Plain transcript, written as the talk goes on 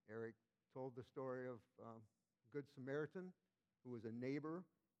told the story of Good Samaritan who was a neighbor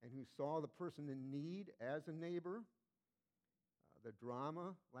and who saw the person in need as a neighbor. The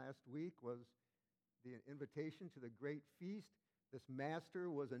drama last week was the invitation to the great feast. This master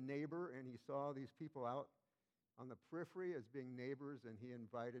was a neighbor, and he saw these people out on the periphery as being neighbors, and he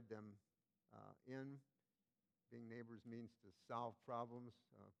invited them in. Being neighbors means to solve problems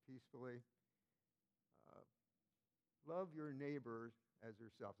peacefully. Love your neighbors as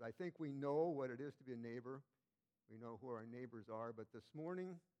yourselves. I think we know what it is to be a neighbor. We know who our neighbors are. But this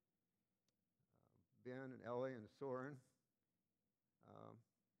morning, Ben and Ellie and Soren,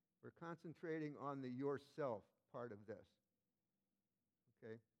 we're concentrating on the yourself part of this.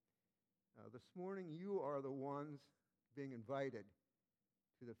 Okay? This morning, you are the ones being invited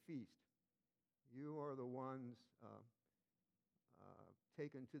to the feast. You are the ones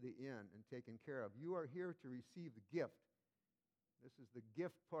taken to the inn and taken care of. You are here to receive the gift. This is the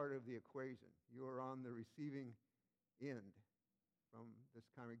gift part of the equation. You are on the receiving end from this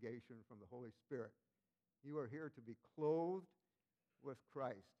congregation, from the Holy Spirit. You are here to be clothed with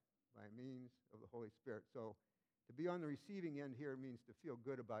Christ by means of the Holy Spirit. So to be on the receiving end here means to feel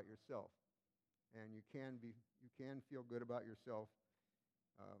good about yourself. And you can feel good about yourself.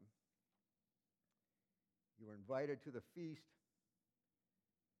 You are invited to the feast.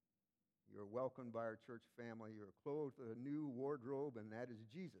 You are welcomed by our church family. You are clothed with a new wardrobe, and that is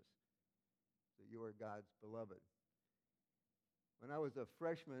Jesus. So you are God's beloved. When I was a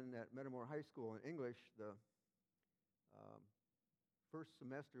freshman at Metamora High School in English, the first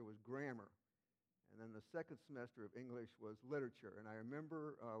semester was grammar, and then the second semester of English was literature. And I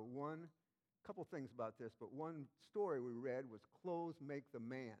remember couple things about this, but one story we read was Clothes Make the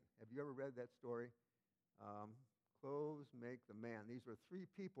Man. Have you ever read that story? Clothes make the man. These were three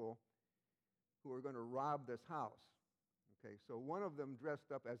people who were going to rob this house. Okay, so one of them dressed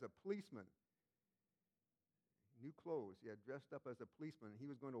up as a policeman. New clothes. He had dressed up as a policeman. He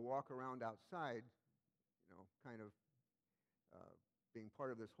was going to walk around outside, kind of being part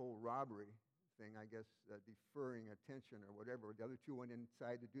of this whole robbery thing, I guess, deferring attention or whatever. The other two went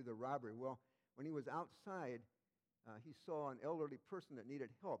inside to do the robbery. Well, when he was outside, he saw an elderly person that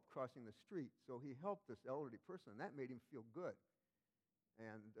needed help crossing the street. So he helped this elderly person, and that made him feel good.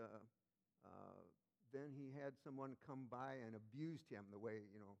 And then he had someone come by and abused him the way,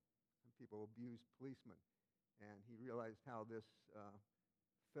 people abuse policemen. And he realized how this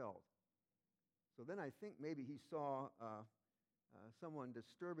felt. So then I think maybe he saw someone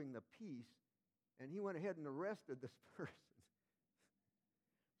disturbing the peace, and he went ahead and arrested this person.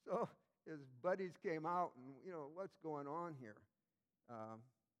 So his buddies came out, and, what's going on here?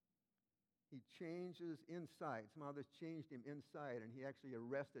 He changes inside. Somehow this changed him inside, and he actually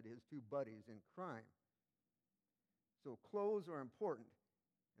arrested his two buddies in crime. So clothes are important,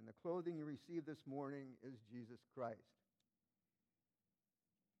 and the clothing you receive this morning is Jesus Christ.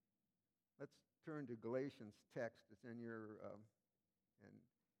 Let's turn to Galatians text. It's in your, and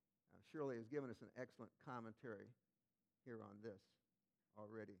Shirley has given us an excellent commentary here on this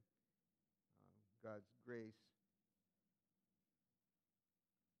already. God's grace.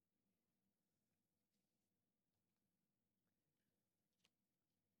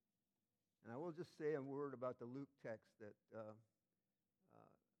 And I will just say a word about the Luke text that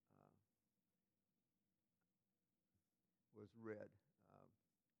was read.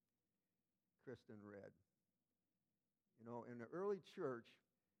 Kristen read. In the early church,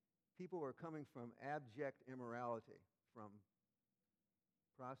 people were coming from abject immorality, from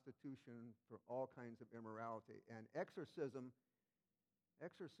prostitution, for all kinds of immorality. And exorcism,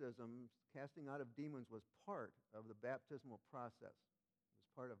 casting out of demons, was part of the baptismal process. It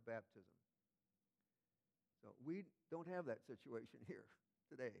was part of baptism. So we don't have that situation here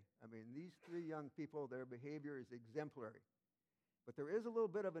today. I mean, these three young people, their behavior is exemplary. But there is a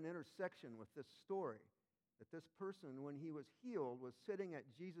little bit of an intersection with this story, that this person, when he was healed, was sitting at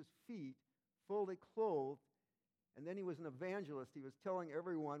Jesus' feet, fully clothed, and then he was an evangelist. He was telling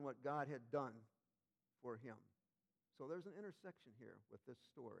everyone what God had done for him. So there's an intersection here with this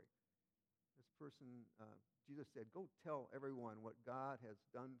story. This person, Jesus said, go tell everyone what God has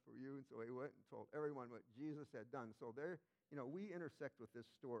done for you. And so he went and told everyone what Jesus had done. So there, we intersect with this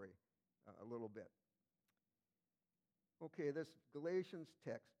story a little bit. Okay, this Galatians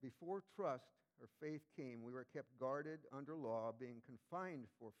text. Before trust or faith came, we were kept guarded under law, being confined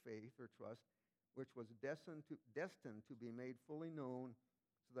for faith or trust, which was destined to be made fully known,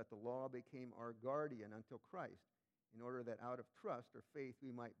 so that the law became our guardian until Christ, in order that out of trust or faith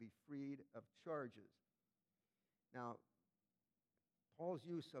we might be freed of charges. Now, Paul's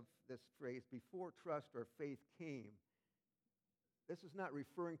use of this phrase, before trust or faith came, this is not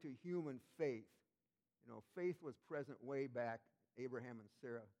referring to human faith. You know, faith was present way back. Abraham and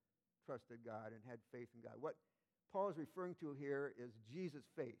Sarah trusted God and had faith in God. What Paul is referring to here is Jesus'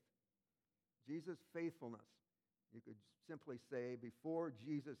 faith, Jesus' faithfulness. You could simply say, before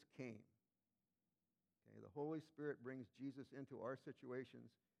Jesus came. Okay, the Holy Spirit brings Jesus into our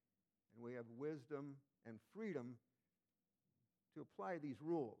situations, and we have wisdom and freedom to apply these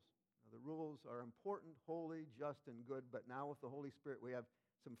rules. Now, the rules are important, holy, just, and good, but now with the Holy Spirit, we have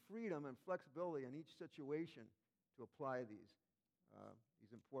some freedom and flexibility in each situation to apply these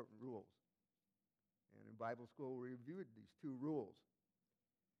important rules. And in Bible school, we reviewed these two rules.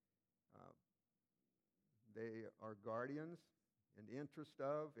 They are guardians in the interest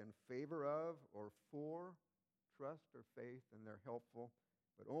of, in favor of, or for trust or faith, and they're helpful.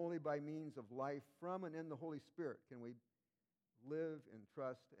 But only by means of life from and in the Holy Spirit can we live in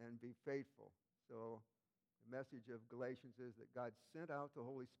trust and be faithful. So the message of Galatians is that God sent out the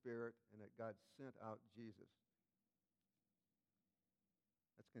Holy Spirit and that God sent out Jesus.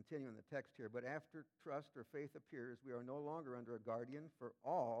 Let's continue in the text here. But after trust or faith appears, we are no longer under a guardian, for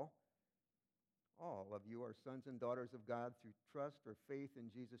all of you are sons and daughters of God through trust or faith in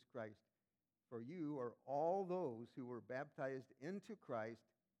Jesus Christ. For you are all those who were baptized into Christ,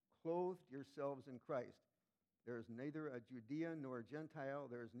 clothed yourselves in Christ. There is neither a Judean nor a Gentile.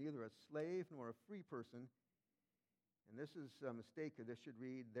 There is neither a slave nor a free person. And this is a mistake. This should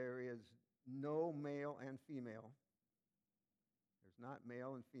read, there is no male and female. There's not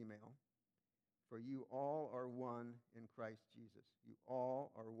male and female. For you all are one in Christ Jesus. You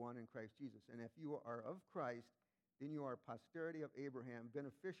all are one in Christ Jesus. And if you are of Christ, then you are posterity of Abraham,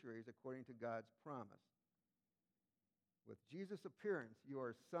 beneficiaries according to God's promise. With Jesus' appearance, you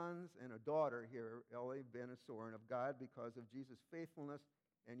are sons and a daughter here, Eli ben Asorin, of God because of Jesus' faithfulness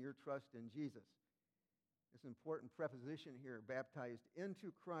and your trust in Jesus. This important preposition here, baptized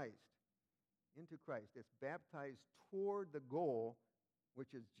into Christ. Into Christ. It's baptized toward the goal,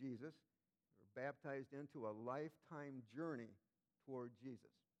 which is Jesus. Baptized into a lifetime journey toward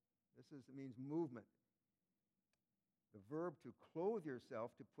Jesus. It means movement. The verb to clothe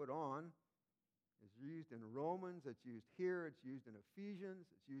yourself, to put on, is used in Romans, it's used here, it's used in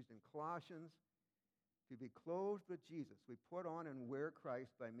Ephesians, it's used in Colossians. To be clothed with Jesus. We put on and wear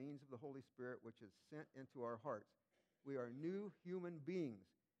Christ by means of the Holy Spirit, which is sent into our hearts. We are new human beings.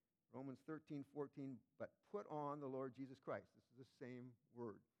 Romans 13:14, but put on the Lord Jesus Christ. This is the same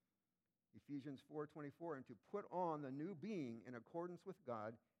word. Ephesians 4:24, and to put on the new being in accordance with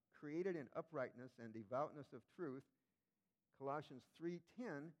God, created in uprightness and devoutness of truth. Colossians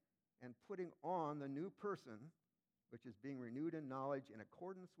 3:10, and putting on the new person, which is being renewed in knowledge in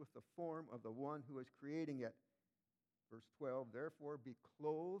accordance with the form of the one who is creating it. Verse 12, therefore be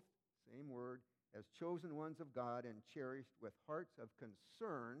clothed, same word, as chosen ones of God and cherished with hearts of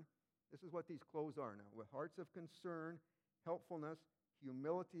concern. This is what these clothes are now. With hearts of concern, helpfulness,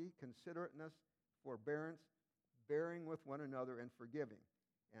 humility, considerateness, forbearance, bearing with one another, and forgiving.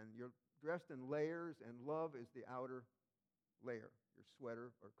 And you're dressed in layers, and love is the outer layer, your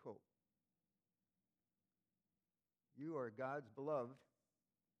sweater or coat. You are God's beloved,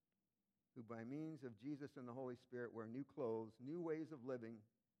 who by means of Jesus and the Holy Spirit wear new clothes, new ways of living,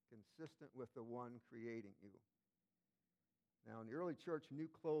 consistent with the one creating you. Now, in the early church, new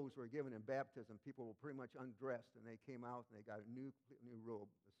clothes were given in baptism. People were pretty much undressed, and they came out and they got a new robe.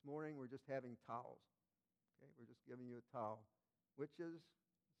 This morning, we're just having towels. Okay, we're just giving you a towel, which is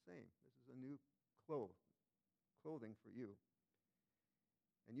the same. This is a new clothing for you.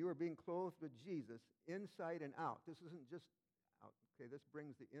 And you are being clothed with Jesus inside and out. This isn't just out. Okay, this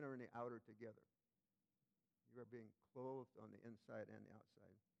brings the inner and the outer together. You are being clothed on the inside and the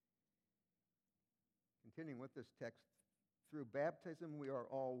outside. Continuing with this text, through baptism we are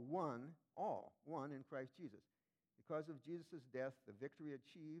all one in Christ Jesus. Because of Jesus' death, the victory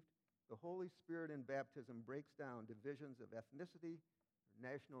achieved, the Holy Spirit in baptism breaks down divisions of ethnicity,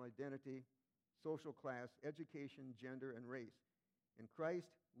 national identity, social class, education, gender, and race. In Christ,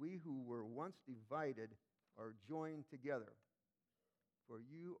 we who were once divided are joined together. For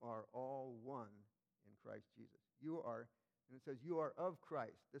you are all one in Christ Jesus. You are, and it says you are of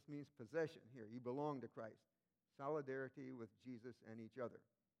Christ. This means possession here. You belong to Christ. Solidarity with Jesus and each other.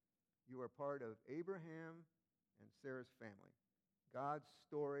 You are part of Abraham and Sarah's family. God's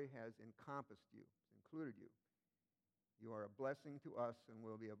story has encompassed you, included you. You are a blessing to us and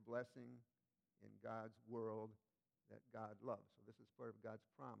will be a blessing in God's world that God loves. So this is part of God's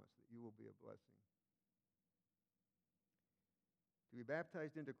promise, that you will be a blessing. To be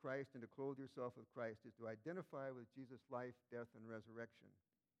baptized into Christ and to clothe yourself with Christ is to identify with Jesus' life, death, and resurrection.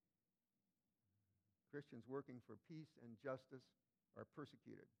 Christians working for peace and justice, are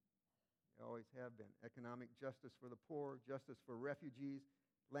persecuted. They always have been. Economic justice for the poor, justice for refugees,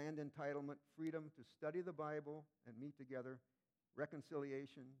 land entitlement, freedom to study the Bible and meet together,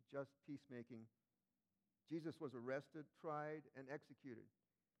 reconciliation, just peacemaking. Jesus was arrested, tried, and executed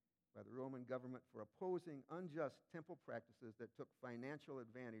by the Roman government for opposing unjust temple practices that took financial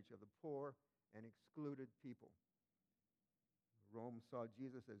advantage of the poor and excluded people. Rome saw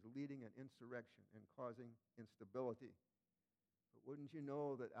Jesus as leading an insurrection and causing instability. But wouldn't you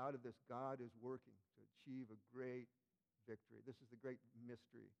know that out of this, God is working to achieve a great victory. This is the great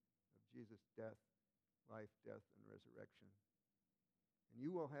mystery of Jesus' death, life, death, and resurrection. And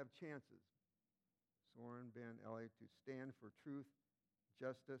you will have chances, Soren, Ben, Ellie, to stand for truth,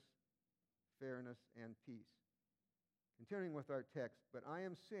 justice, fairness, and peace. Continuing with our text, but I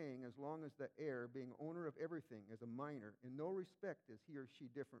am saying, as long as the heir, being owner of everything, is a minor, in no respect is he or she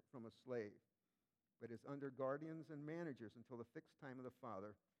different from a slave, but is under guardians and managers until the fixed time of the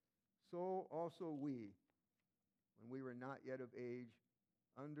Father, so also we, when we were not yet of age,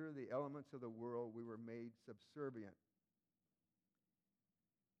 under the elements of the world, we were made subservient.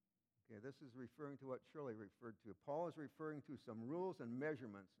 Okay, this is referring to what Shirley referred to. Paul is referring to some rules and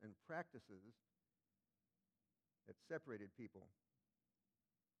measurements and practices that separated people.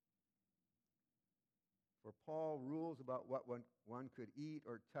 For Paul, rules about what one could eat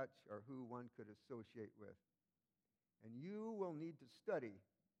or touch or who one could associate with. And you will need to study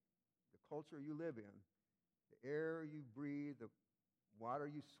the culture you live in, the air you breathe, the water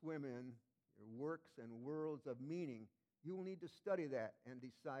you swim in, your works and worlds of meaning. You will need to study that and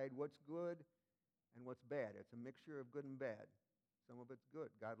decide what's good and what's bad. It's a mixture of good and bad. Some of it's good.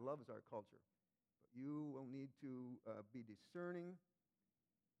 God loves our culture. You will need to be discerning,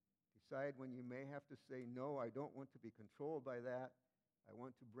 decide when you may have to say, no, I don't want to be controlled by that. I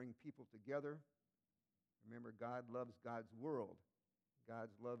want to bring people together. Remember, God loves God's world.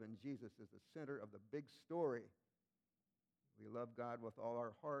 God's love in Jesus is the center of the big story. We love God with all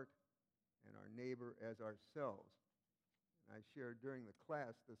our heart and our neighbor as ourselves. And I shared during the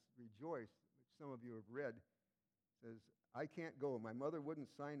class this rejoice, which some of you have read, says, I can't go. My mother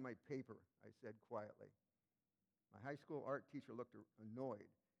wouldn't sign my paper, I said quietly. My high school art teacher looked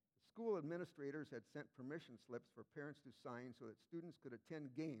annoyed. The school administrators had sent permission slips for parents to sign so that students could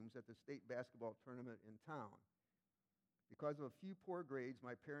attend games at the state basketball tournament in town. Because of a few poor grades,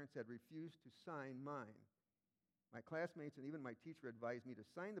 my parents had refused to sign mine. My classmates and even my teacher advised me to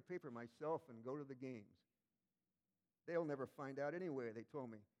sign the paper myself and go to the games. They'll never find out anyway, they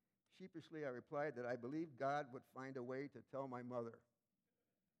told me. Sheepishly, I replied that I believed God would find a way to tell my mother.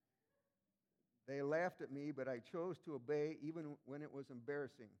 They laughed at me, but I chose to obey even when it was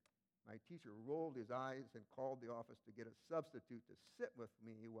embarrassing. My teacher rolled his eyes and called the office to get a substitute to sit with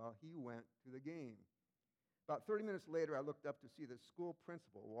me while he went to the game. About 30 minutes later, I looked up to see the school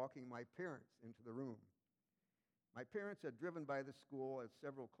principal walking my parents into the room. My parents had driven by the school as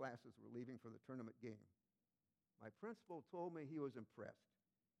several classes were leaving for the tournament game. My principal told me he was impressed.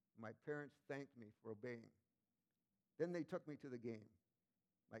 My parents thanked me for obeying. Then they took me to the game.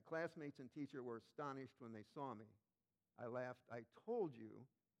 My classmates and teacher were astonished when they saw me. I laughed. I told you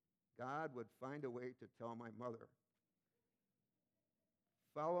God would find a way to tell my mother.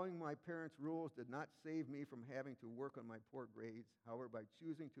 Following my parents' rules did not save me from having to work on my poor grades. However, by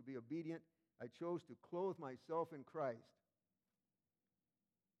choosing to be obedient, I chose to clothe myself in Christ.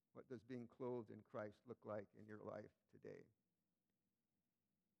 What does being clothed in Christ look like in your life today?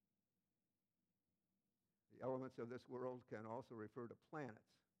 The elements of this world can also refer to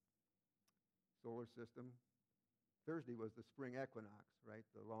planets. Solar system. Thursday was the spring equinox, right?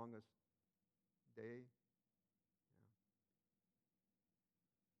 The longest day. Yeah.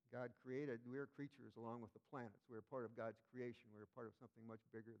 God created, we're creatures along with the planets. We're part of God's creation. We're part of something much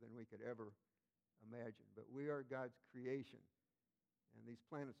bigger than we could ever imagine. But we are God's creation. And these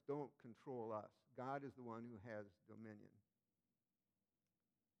planets don't control us. God is the one who has dominion.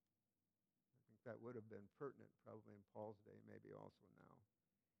 I think that would have been pertinent probably in Paul's day, maybe also now.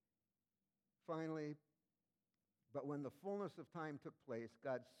 Finally, but when the fullness of time took place,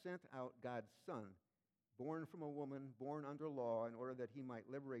 God sent out God's Son, born from a woman, born under law, in order that he might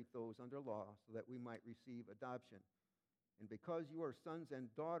liberate those under law, so that we might receive adoption. And because you are sons and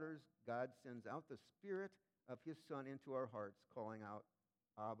daughters, God sends out the Spirit of his Son into our hearts, calling out,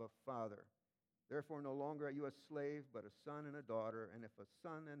 Abba, Father. Therefore, no longer are you a slave, but a son and a daughter, and if a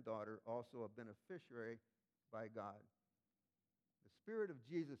son and daughter, also a beneficiary by God. The Spirit of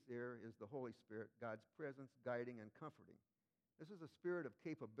Jesus there is the Holy Spirit, God's presence, guiding, and comforting. This is a spirit of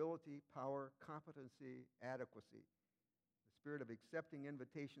capability, power, competency, adequacy. The spirit of accepting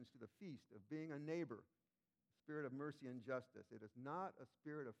invitations to the feast, of being a neighbor, spirit of mercy and justice. It is not a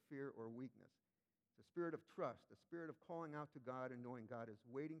spirit of fear or weakness. It's a spirit of trust, a spirit of calling out to God and knowing God is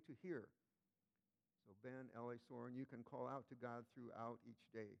waiting to hear. So Ben, L.A. Soren, you can call out to God throughout each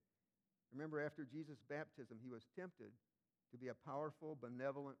day. Remember, after Jesus' baptism, he was tempted to be a powerful,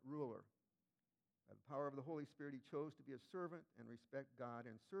 benevolent ruler. By the power of the Holy Spirit, he chose to be a servant and respect God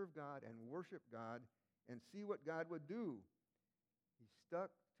and serve God and worship God and see what God would do. He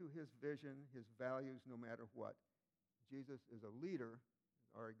stuck to his vision, his values, no matter what. Jesus is a leader,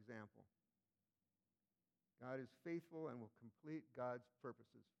 our example. God is faithful and will complete God's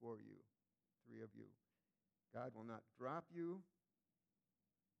purposes for you, three of you. God will not drop you.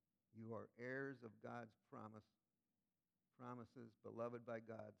 You are heirs of God's promises, beloved by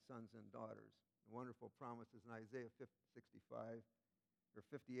God, sons and daughters. The wonderful promises in Isaiah 65, or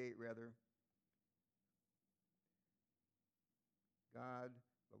 58 rather. God,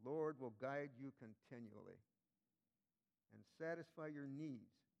 the Lord, will guide you continually and satisfy your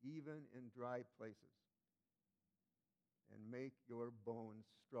needs, even in dry places, and make your bones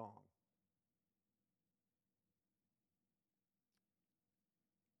strong.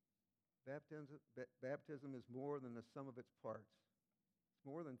 Baptism is more than the sum of its parts. It's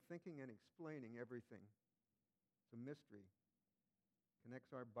more than thinking and explaining everything. It's a mystery. It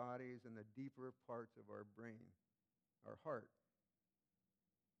connects our bodies and the deeper parts of our brain, our heart.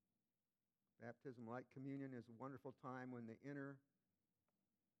 Baptism, like communion, is a wonderful time when the inner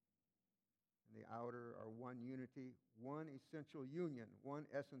and the outer are one unity, one essential union, one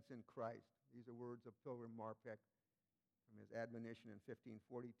essence in Christ. These are words of Pilgrim Marpeck from his admonition in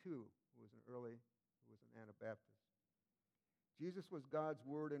 1542, who was an Anabaptist. Jesus was God's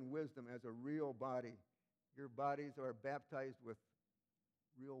word and wisdom as a real body. Your bodies are baptized with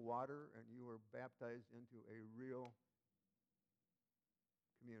real water, and you are baptized into a real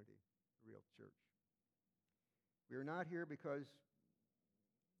community, a real church. We are not here because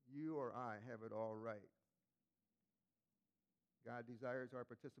you or I have it all right. God desires our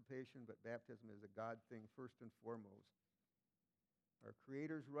participation, but baptism is a God thing first and foremost. Our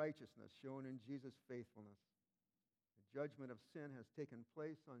Creator's righteousness shown in Jesus' faithfulness. The judgment of sin has taken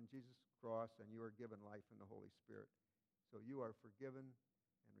place on Jesus' cross, and you are given life in the Holy Spirit. So you are forgiven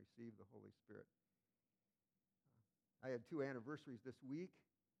and receive the Holy Spirit. I had 2 anniversaries this week.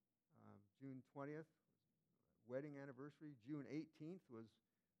 June 20th, wedding anniversary. June 18th was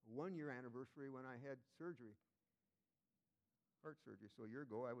a 1-year anniversary when I had surgery, heart surgery. So a year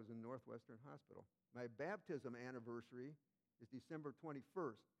ago, I was in Northwestern Hospital. My baptism anniversary is December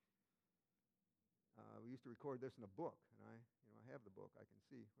 21st. We used to record this in a book, and I have the book. I can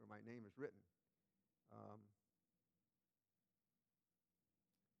see where my name is written.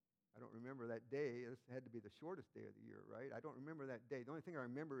 I don't remember that day. This had to be the shortest day of the year, right? I don't remember that day. The only thing I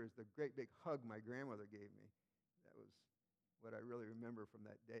remember is the great big hug my grandmother gave me. That was what I really remember from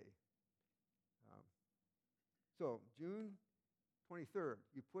that day. So June 23rd,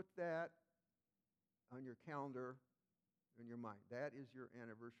 you put that on your calendar in your mind. That is your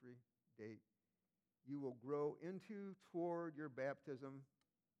anniversary date. You will grow toward your baptism.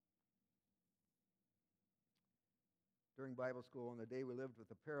 During Bible school, on the day we lived with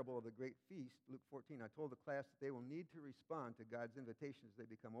the parable of the great feast, Luke 14, I told the class that they will need to respond to God's invitation as they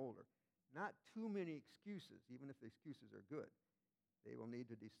become older. Not too many excuses, even if the excuses are good. They will need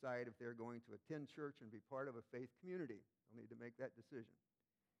to decide if they're going to attend church and be part of a faith community. They'll need to make that decision.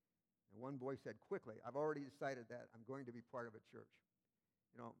 And one boy said quickly, I've already decided that. I'm going to be part of a church.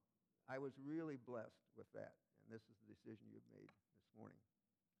 I was really blessed with that, and this is the decision you've made this morning.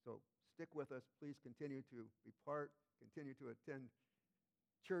 So stick with us. Please continue to be part, continue to attend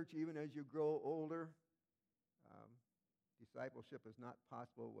church even as you grow older. Discipleship is not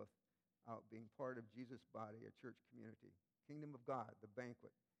possible without being part of Jesus' body, a church community. Kingdom of God, the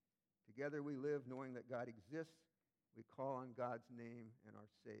banquet. Together we live knowing that God exists. We call on God's name and are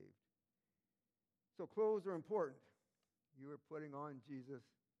saved. So clothes are important. You are putting on Jesus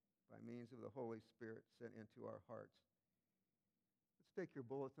by means of the Holy Spirit sent into our hearts. Let's take your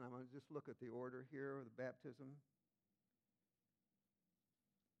bulletin. I'm going to just look at the order here of the baptism.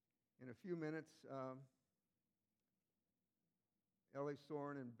 In a few minutes, L.A.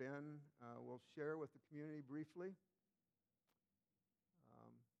 Soren and Ben will share with the community briefly.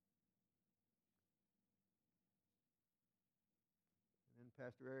 And then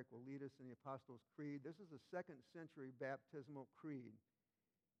Pastor Eric will lead us in the Apostles' Creed. This is a 2nd century baptismal creed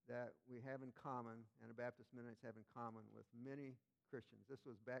that we have in common, Anabaptist Mennonites have in common with many Christians. This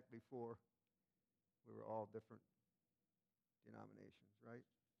was back before we were all different denominations, right?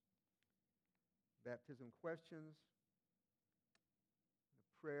 Baptism questions,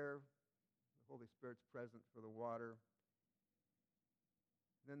 the prayer, the Holy Spirit's present for the water.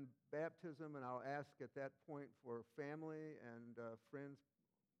 Then baptism, and I'll ask at that point for family and friends,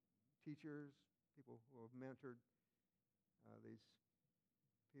 teachers, people who have mentored these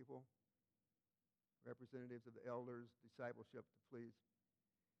people, representatives of the elders, discipleship to please.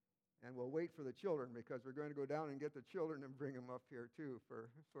 And we'll wait for the children because we're going to go down and get the children and bring them up here too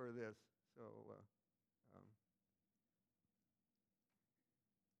for this. So and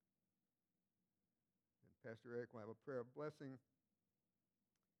Pastor Eric will have a prayer of blessing.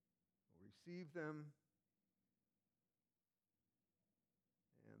 We'll receive them.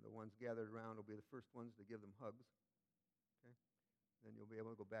 And the ones gathered around will be the first ones to give them hugs. Okay? Then you'll be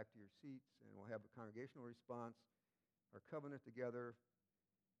able to go back to your seats, and we'll have a congregational response, our covenant together,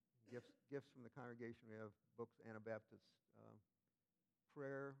 gifts from the congregation. We have books, Anabaptist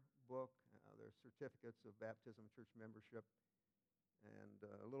prayer book. There's certificates of baptism, church membership, and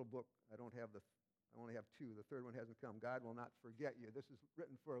a little book. I only have two. The third one hasn't come. God Will Not Forget You. This is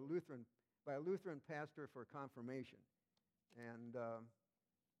written by a Lutheran pastor for confirmation. And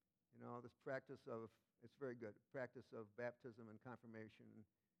this practice of, it's very good, practice of baptism and confirmation,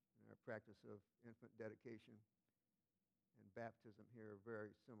 and our practice of infant dedication and baptism here are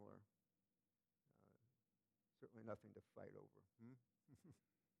very similar. Certainly nothing to fight over.